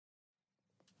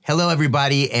Hello,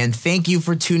 everybody, and thank you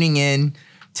for tuning in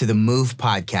to the Move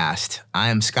Podcast. I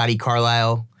am Scotty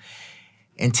Carlisle,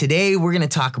 and today we're going to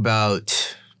talk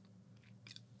about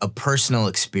a personal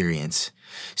experience.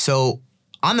 So,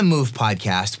 on the Move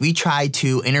Podcast, we try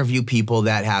to interview people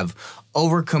that have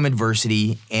overcome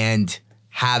adversity and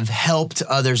have helped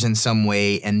others in some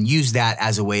way and use that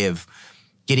as a way of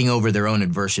getting over their own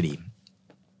adversity.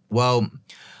 Well,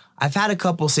 I've had a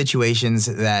couple situations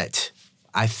that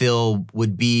I feel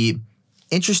would be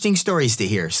interesting stories to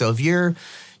hear. So if you're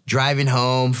driving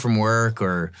home from work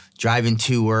or driving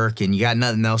to work and you got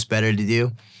nothing else better to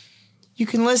do, you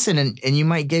can listen and you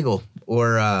might giggle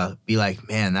or be like,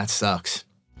 man, that sucks.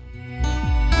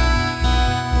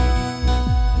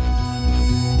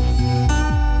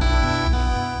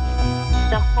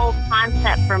 The whole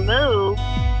concept for Move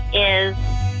is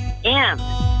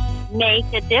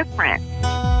make a difference.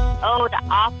 O, to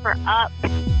offer up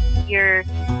your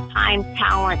time,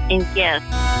 talent, and gifts.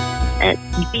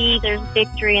 B, there's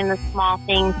victory in the small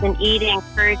things, and E, to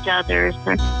encourage others.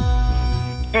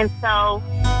 And so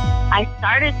I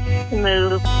started to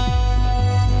move.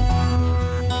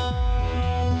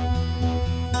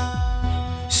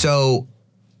 So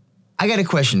I got a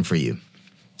question for you.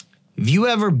 Have you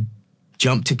ever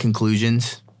jumped to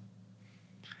conclusions?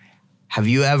 Have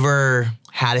you ever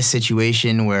had a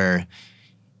situation where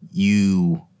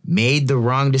you made the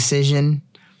wrong decision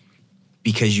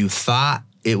because you thought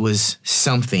it was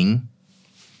something,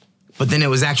 but then it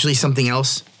was actually something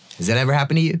else? Has that ever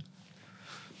happened to you?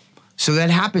 So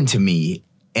that happened to me,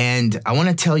 and I want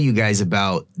to tell you guys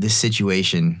about this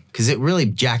situation because it really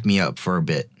jacked me up for a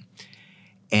bit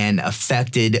and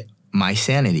affected my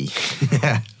sanity.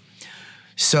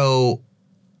 So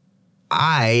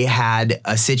I had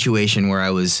a situation where I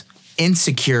was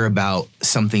insecure about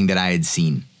something that I had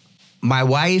seen. My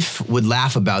wife would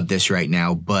laugh about this right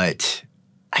now, but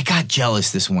I got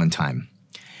jealous this one time.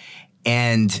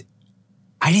 And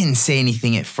I didn't say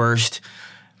anything at first.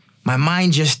 My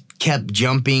mind just kept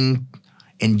jumping,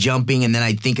 and then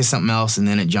I'd think of something else, and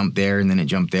then it jumped there, and then it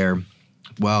jumped there.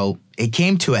 Well, it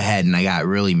came to a head, and I got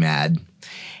really mad.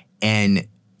 And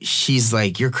she's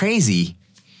like, "You're crazy."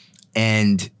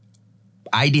 And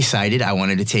I decided I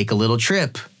wanted to take a little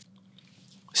trip.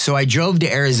 So I drove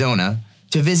to Arizona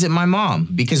to visit my mom,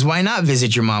 because why not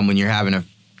visit your mom when you're having a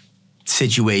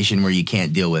situation where you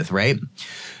can't deal with, right?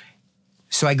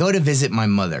 So I go to visit my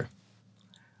mother.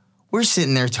 We're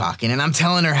sitting there talking, and I'm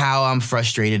telling her how I'm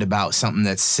frustrated about something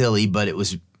that's silly, but it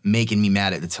was making me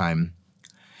mad at the time.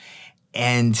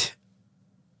 And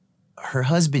her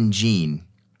husband, Gene,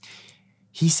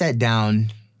 he sat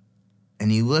down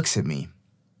and he looks at me.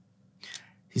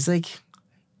 He's like,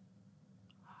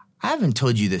 "I haven't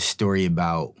told you this story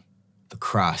about the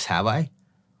cross, have I?"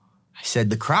 I said,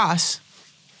 "The cross?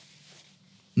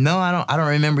 No, I don't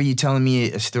remember you telling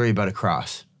me a story about a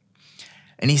cross."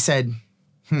 And he said,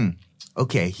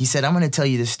 okay. He said, "I'm going to tell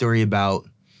you this story about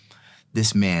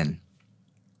this man.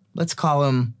 Let's call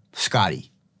him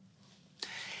Scotty."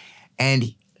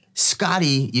 And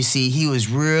Scotty, you see, he was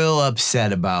real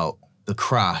upset about the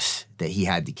cross that he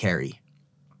had to carry.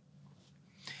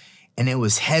 And it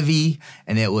was heavy,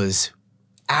 and it was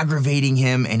aggravating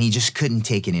him, and he just couldn't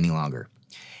take it any longer.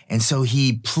 And so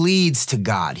he pleads to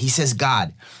God. He says,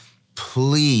 "God,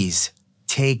 please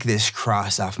take this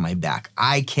cross off my back.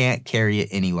 I can't carry it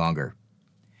any longer."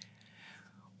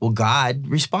 Well, God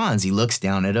responds. He looks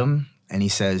down at him, and he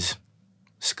says,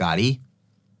 "Scotty,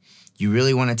 you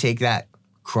really want to take that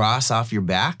cross off your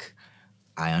back?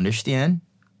 I understand.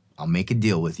 I'll make a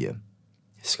deal with you."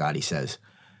 Scotty says,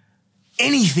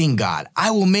 "Anything, God.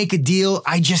 I will make a deal.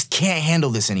 I just can't handle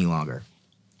this any longer."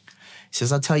 He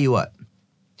says, "I'll tell you what.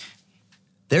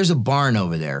 There's a barn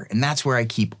over there, and that's where I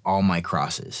keep all my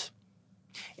crosses.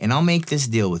 And I'll make this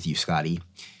deal with you, Scotty.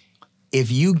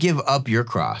 If you give up your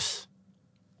cross,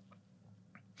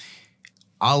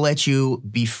 I'll let you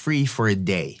be free for a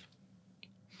day.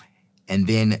 And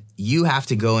then you have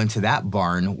to go into that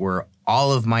barn where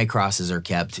all of my crosses are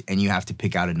kept, and you have to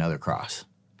pick out another cross."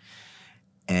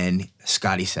 And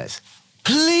Scotty says,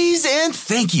 "Please and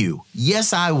thank you.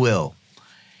 Yes, I will."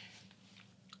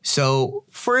 So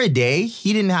for a day,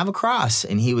 he didn't have a cross,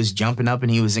 and he was jumping up and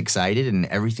he was excited and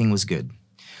everything was good.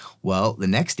 Well, the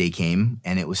next day came,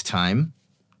 and it was time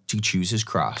to choose his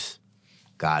cross.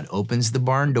 God opens the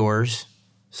barn doors.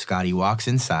 Scotty walks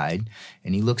inside,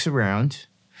 and he looks around,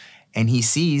 and he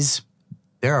sees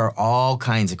there are all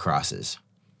kinds of crosses.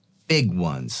 Big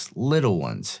ones, little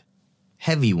ones,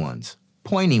 heavy ones,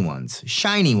 pointy ones,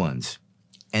 shiny ones,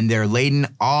 and they're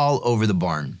laden all over the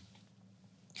barn.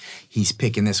 He's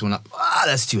picking this one up.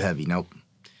 That's too heavy. Nope.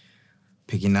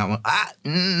 picking that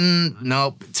one.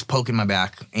 Nope, it's poking my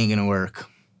back. Ain't gonna work.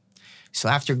 So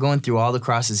after going through all the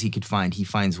crosses he could find, he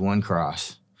finds one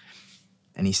cross.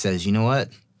 And he says, you know what?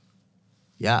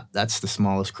 Yeah, that's the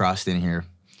smallest cross in here.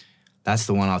 That's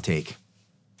the one I'll take.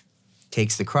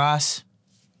 Takes the cross,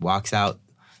 walks out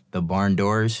the barn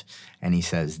doors, and he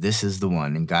says, this is the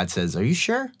one. And God says, are you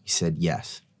sure? He said,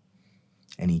 yes.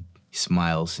 And he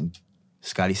smiles. And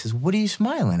Scotty says, what are you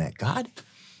smiling at, God?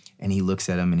 And he looks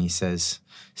at him and he says,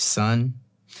 son,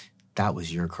 that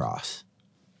was your cross.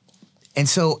 And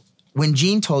so when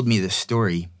Gene told me this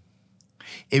story,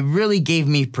 it really gave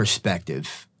me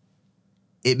perspective.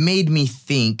 It made me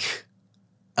think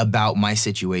about my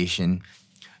situation.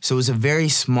 So it was a very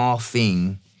small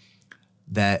thing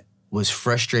that was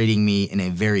frustrating me in a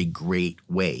very great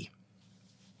way.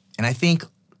 And I think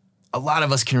a lot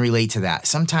of us can relate to that.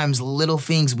 Sometimes little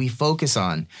things we focus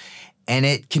on, and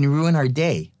it can ruin our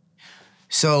day.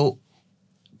 So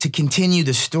to continue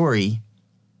the story,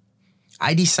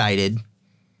 I decided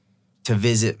to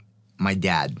visit my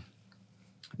dad.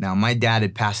 Now, my dad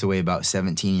had passed away about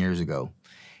 17 years ago,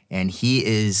 and he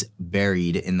is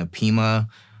buried in the Pima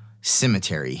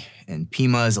Cemetery. And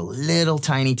Pima is a little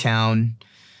tiny town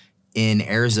in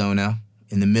Arizona,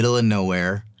 in the middle of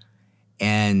nowhere,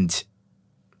 and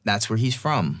that's where he's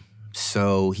from.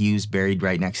 So he was buried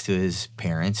right next to his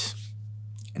parents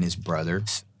and his brother.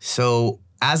 So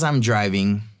as I'm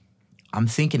driving, I'm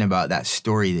thinking about that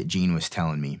story that Gene was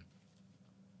telling me.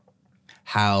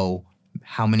 How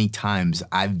many times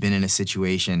I've been in a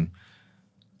situation,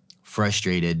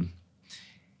 frustrated,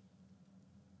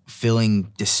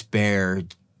 feeling despair,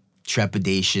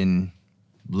 trepidation,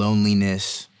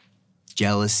 loneliness,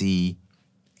 jealousy,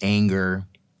 anger,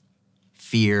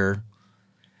 fear.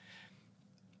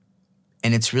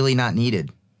 And it's really not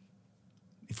needed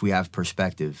if we have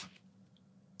perspective.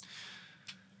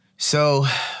 So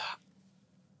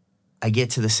I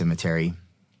get to the cemetery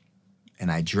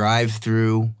and I drive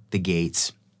through the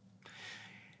gates.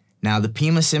 Now, the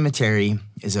Pima Cemetery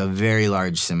is a very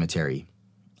large cemetery.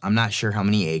 I'm not sure how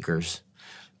many acres,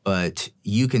 but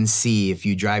you can see if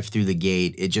you drive through the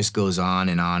gate, it just goes on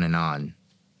and on and on.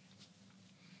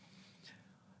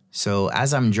 So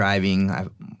as I'm driving, I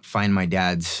find my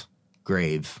dad's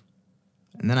grave,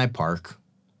 and then I park.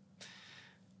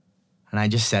 And I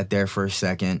just sat there for a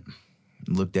second,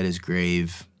 looked at his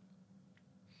grave.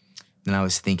 Then I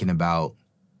was thinking about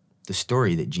the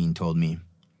story that Gene told me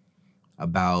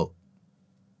about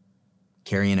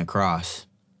carrying a cross.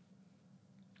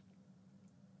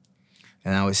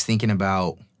 And I was thinking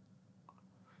about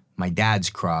my dad's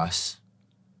cross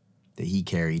that he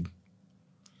carried.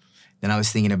 Then I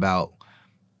was thinking about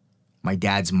my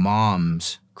dad's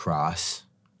mom's cross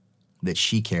that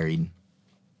she carried.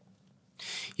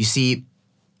 You see,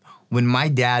 when my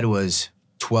dad was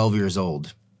 12 years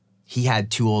old, he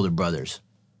had two older brothers.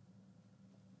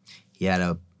 He had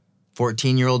a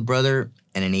 14-year-old brother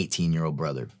and an 18-year-old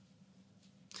brother.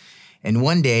 And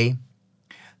one day,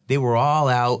 they were all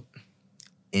out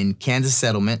in Kansas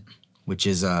Settlement, which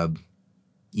is a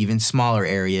even smaller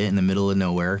area in the middle of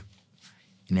nowhere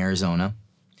in Arizona,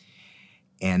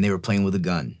 and they were playing with a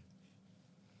gun.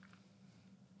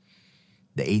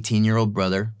 The 18-year-old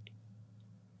brother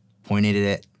pointed it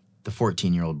at the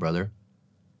 14-year-old brother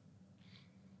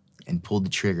and pulled the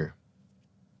trigger,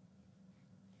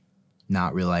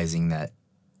 not realizing that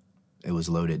it was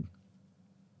loaded.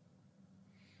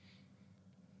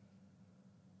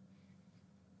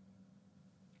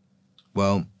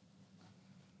 Well,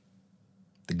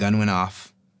 the gun went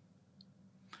off,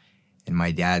 and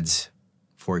my dad's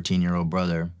 14-year-old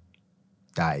brother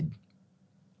died.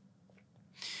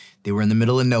 They were in the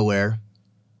middle of nowhere,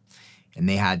 and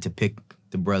they had to pick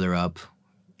the brother up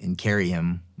and carry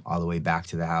him all the way back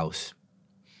to the house.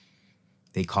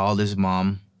 They called his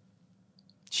mom.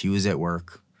 She was at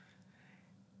work.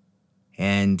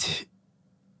 And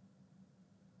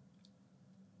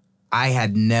I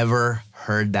had never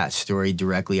heard that story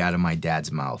directly out of my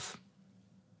dad's mouth.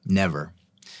 Never.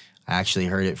 I actually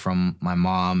heard it from my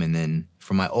mom and then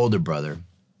from my older brother.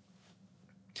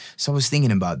 So I was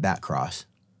thinking about that cross.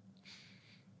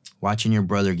 Watching your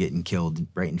brother getting killed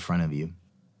right in front of you.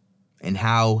 And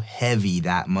how heavy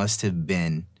that must have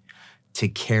been to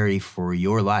carry for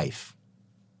your life.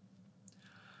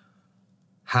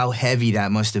 How heavy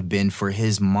that must have been for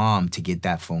his mom to get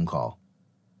that phone call.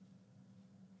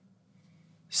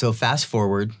 So fast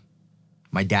forward,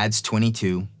 my dad's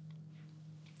 22,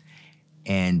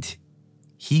 and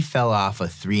he fell off a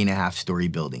 3.5-story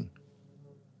building.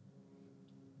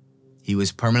 He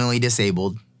was permanently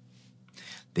disabled.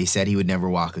 They said he would never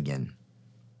walk again.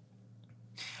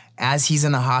 As he's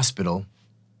in the hospital,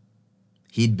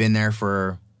 He'd been there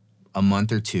for a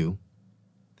month or two.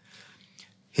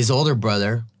 His older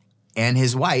brother and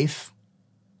his wife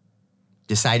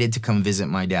decided to come visit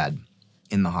my dad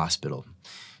in the hospital.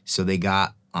 So they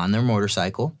got on their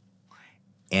motorcycle,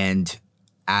 and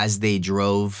as they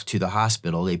drove to the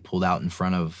hospital, they pulled out in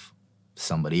front of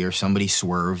somebody, or somebody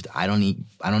swerved. I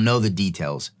don't know the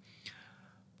details,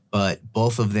 but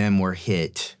both of them were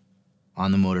hit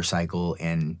on the motorcycle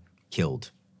and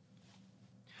killed.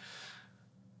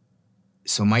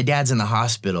 So my dad's in the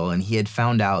hospital, and he had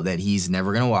found out that he's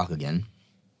never going to walk again.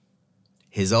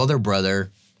 His older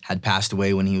brother had passed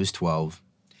away when he was 12.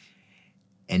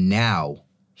 And now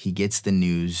he gets the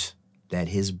news that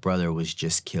his brother was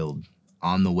just killed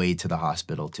on the way to the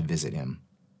hospital to visit him.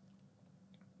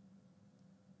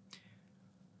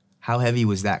 How heavy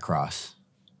was that cross?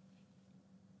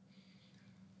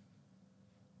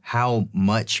 How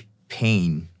much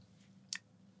pain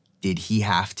did he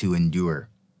have to endure?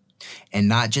 And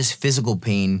not just physical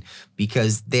pain,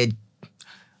 because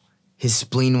his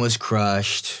spleen was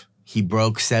crushed, he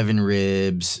broke 7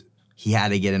 ribs, he had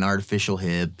to get an artificial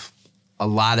hip, a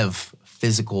lot of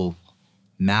physical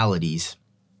maladies.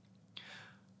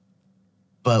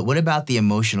 But what about the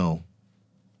emotional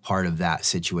part of that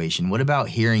situation? What about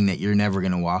hearing that you're never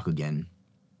going to walk again?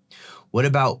 What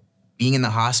about being in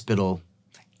the hospital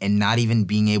and not even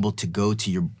being able to go to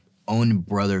your own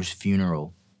brother's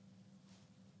funeral?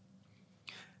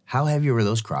 How heavy were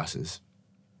those crosses?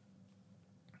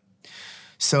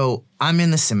 So I'm in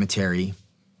the cemetery,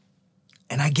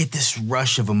 and I get this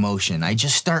rush of emotion. I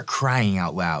just start crying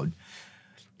out loud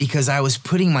because I was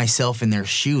putting myself in their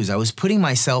shoes. I was putting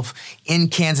myself in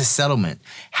Kansas Settlement,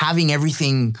 having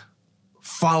everything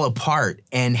fall apart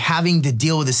and having to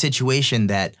deal with a situation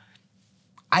that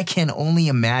I can only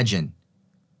imagine.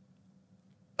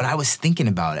 But I was thinking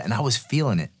about it, and I was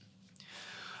feeling it.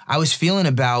 I was feeling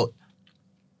about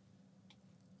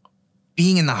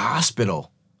being in the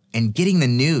hospital and getting the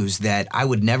news that I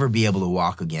would never be able to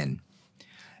walk again.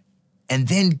 And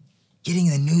then getting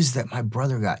the news that my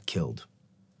brother got killed.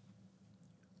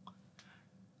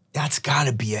 That's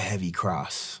gotta be a heavy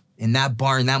cross. In that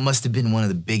barn, that must have been one of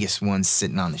the biggest ones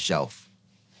sitting on the shelf.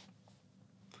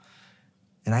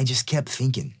 And I just kept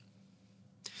thinking.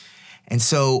 And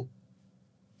so,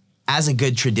 as a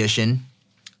good tradition,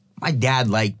 my dad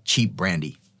liked cheap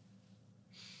brandy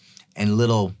and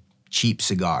little cheap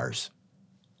cigars.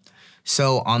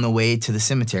 So on the way to the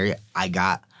cemetery, I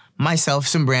got myself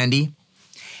some brandy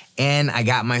and I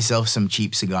got myself some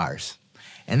cheap cigars.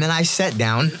 And then I sat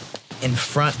down in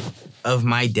front of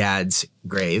my dad's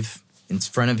grave, in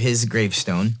front of his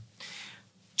gravestone,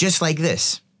 just like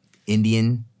this,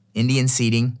 Indian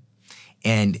seating,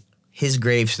 and his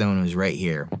gravestone was right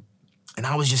here. And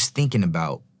I was just thinking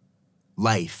about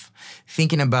life,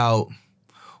 thinking about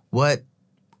what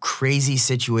crazy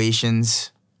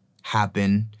situations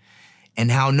happen and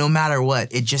how no matter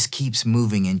what, it just keeps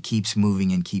moving and keeps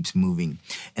moving and keeps moving.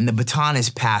 And the baton is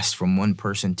passed from one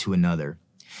person to another.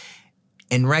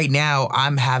 And right now,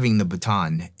 I'm having the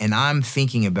baton, and I'm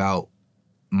thinking about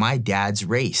my dad's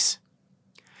race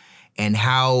and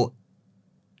how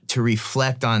to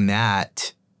reflect on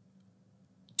that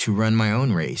to run my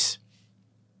own race.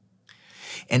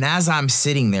 And as I'm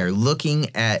sitting there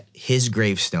looking at his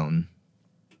gravestone,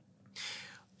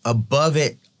 above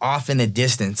it, off in the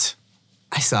distance,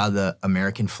 I saw the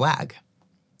American flag.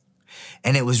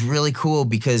 And it was really cool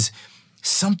because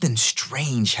something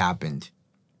strange happened.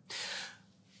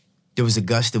 There was a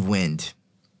gust of wind.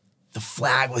 The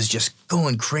flag was just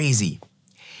going crazy.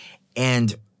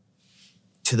 And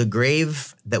to the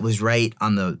grave that was right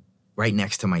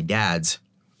next to my dad's,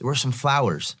 there were some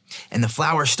flowers. And the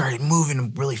flowers started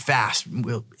moving really fast.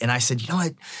 And I said, you know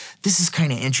what? This is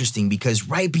kind of interesting because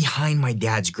right behind my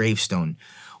dad's gravestone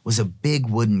was a big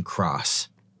wooden cross.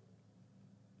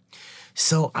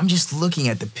 So I'm just looking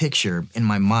at the picture in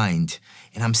my mind,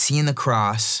 and I'm seeing the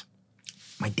cross,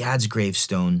 my dad's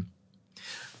gravestone,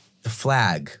 the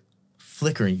flag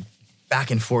flickering back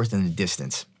and forth in the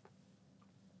distance.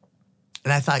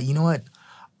 And I thought, you know what?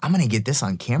 I'm going to get this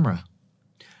on camera.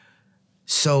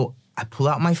 So I pull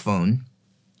out my phone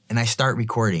and I start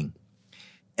recording.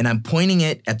 And I'm pointing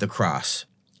it at the cross.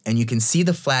 And you can see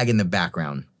the flag in the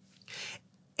background.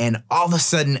 And all of a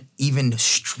sudden, even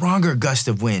stronger gust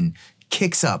of wind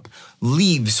kicks up.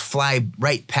 Leaves fly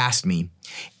right past me.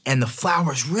 And the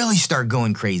flowers really start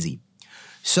going crazy.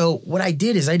 So what I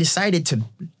did is I decided to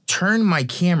turn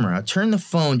the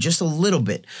phone just a little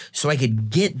bit so I could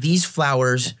get these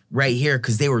flowers right here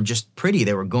because they were just pretty.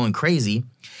 They were going crazy.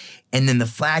 And then the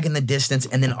flag in the distance,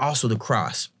 and then also the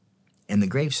cross and the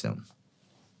gravestone.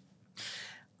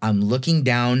 I'm looking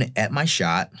down at my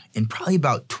shot, and probably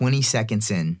about 20 seconds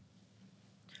in,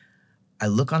 I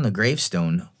look on the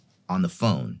gravestone on the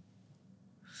phone,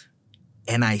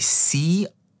 and I see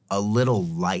a little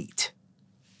light.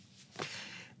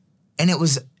 And it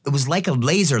was like a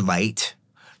laser light,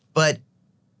 but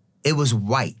it was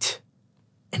white,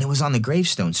 and it was on the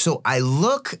gravestone. So I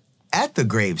look at the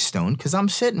gravestone, because I'm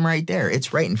sitting right there.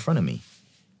 It's right in front of me.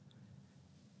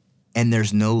 And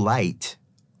there's no light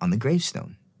on the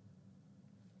gravestone.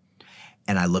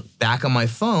 And I look back on my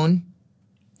phone,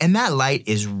 and that light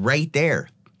is right there.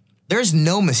 There's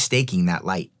no mistaking that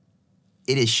light.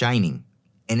 It is shining,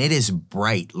 and it is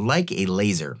bright like a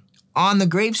laser on the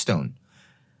gravestone.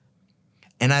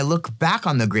 And I look back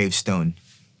on the gravestone.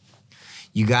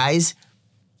 You guys,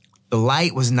 the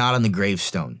light was not on the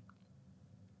gravestone.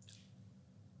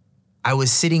 I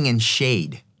was sitting in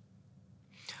shade.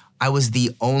 I was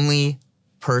the only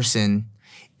person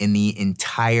in the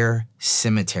entire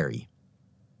cemetery.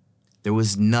 There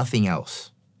was nothing else.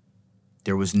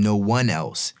 There was no one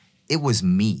else. It was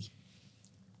me.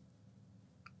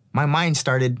 My mind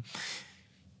started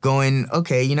going,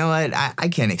 okay, you know what? I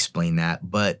can't explain that,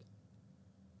 but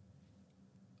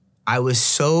I was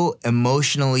so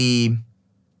emotionally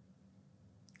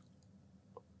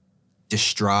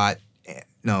distraught.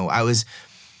 No, I was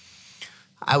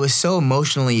so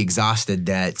emotionally exhausted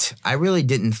that I really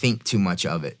didn't think too much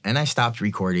of it. And I stopped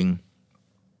recording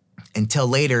until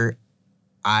later.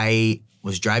 I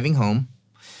was driving home,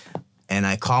 and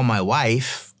I call my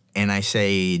wife, and I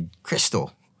say,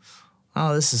 Crystal,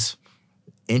 oh, this is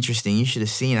interesting. You should have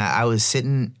seen. I was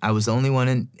the only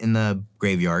one in the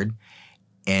graveyard,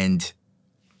 and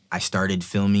I started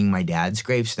filming my dad's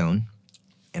gravestone,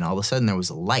 and all of a sudden there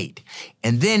was a light.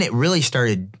 And then it really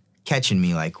started catching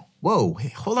me like, whoa, hey,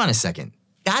 hold on a second.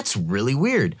 That's really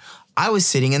weird. I was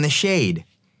sitting in the shade.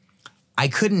 I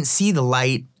couldn't see the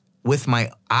light with my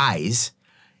eyes,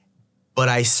 but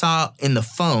I saw in the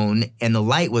phone, and the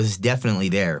light was definitely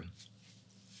there.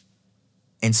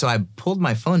 And so I pulled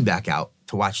my phone back out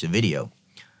to watch the video,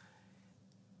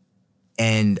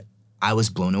 and I was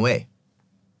blown away.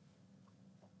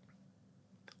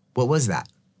 What was that?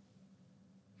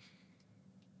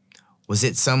 Was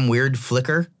it some weird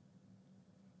flicker?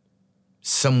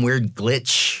 Some weird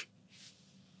glitch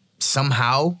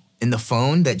somehow in the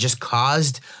phone that just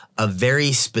caused a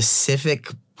very specific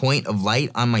point of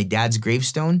light on my dad's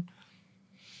gravestone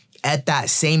at that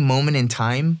same moment in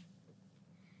time?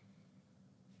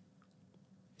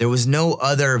 There was no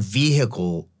other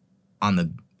vehicle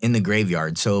in the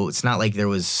graveyard, so it's not like there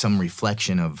was some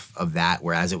reflection of that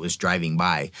whereas it was driving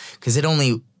by, because it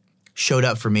only showed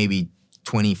up for maybe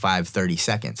 25, 30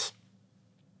 seconds.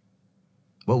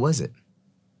 What was it?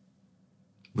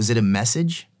 Was it a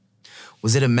message?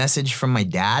 Was it a message from my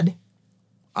dad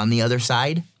on the other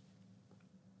side?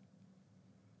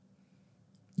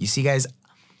 You see, guys,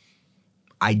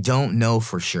 I don't know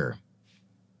for sure.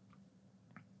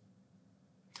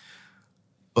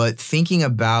 But thinking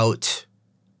about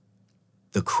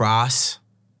the cross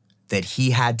that he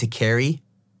had to carry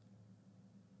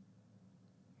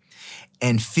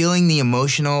and feeling the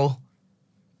emotional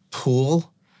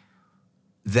pull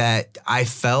that I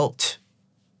felt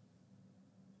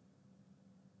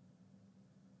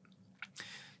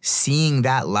seeing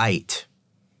that light,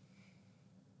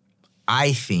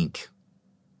 I think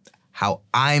how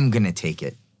I'm going to take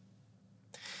it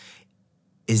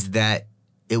is that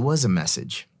it was a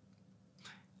message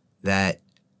that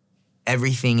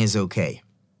everything is okay.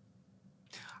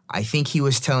 I think he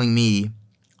was telling me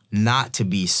not to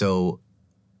be so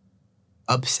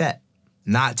upset,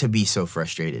 not to be so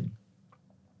frustrated.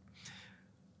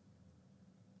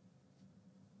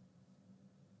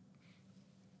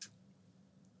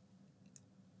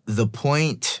 The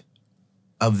point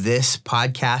of this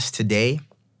podcast today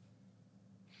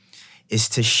is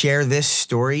to share this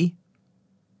story,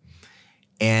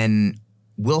 and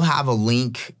we'll have a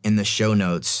link in the show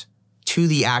notes to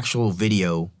the actual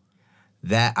video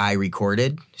that I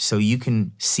recorded so you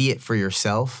can see it for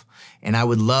yourself. And I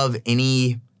would love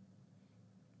any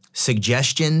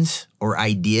suggestions or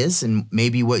ideas and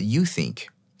maybe what you think.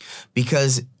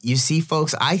 Because you see,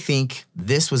 folks, I think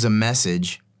this was a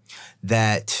message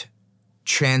that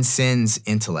transcends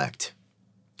intellect.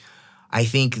 I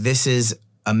think this is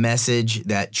a message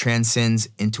that transcends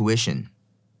intuition.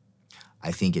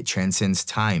 I think it transcends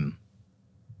time.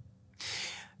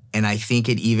 And I think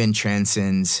it even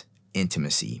transcends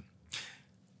intimacy.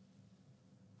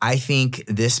 I think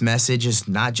this message is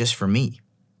not just for me.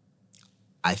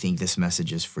 I think this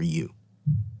message is for you.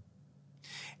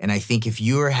 And I think if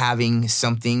you are having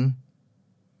something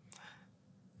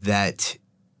that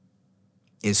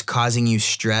is causing you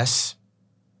stress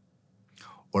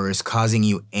or is causing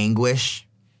you anguish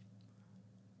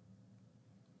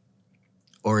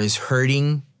or is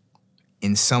hurting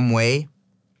in some way,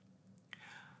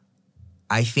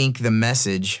 I think the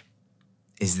message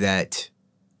is that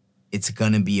it's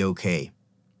gonna be okay.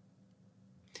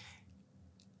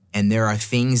 And there are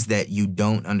things that you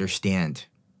don't understand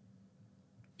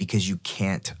because you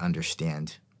can't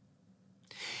understand.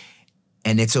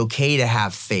 And it's okay to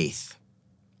have faith,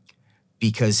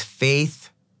 because faith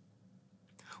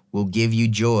will give you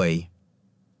joy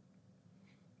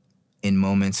in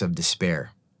moments of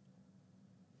despair.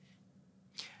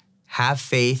 Have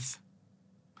faith.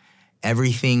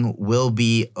 Everything will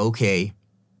be okay.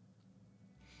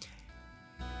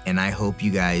 And I hope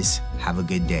you guys have a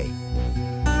good day.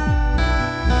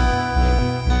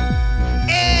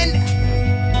 And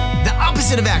the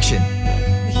opposite of action.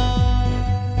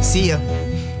 See ya.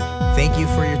 Thank you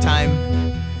for your time.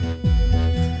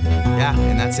 Yeah,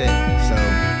 and that's it.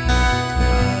 So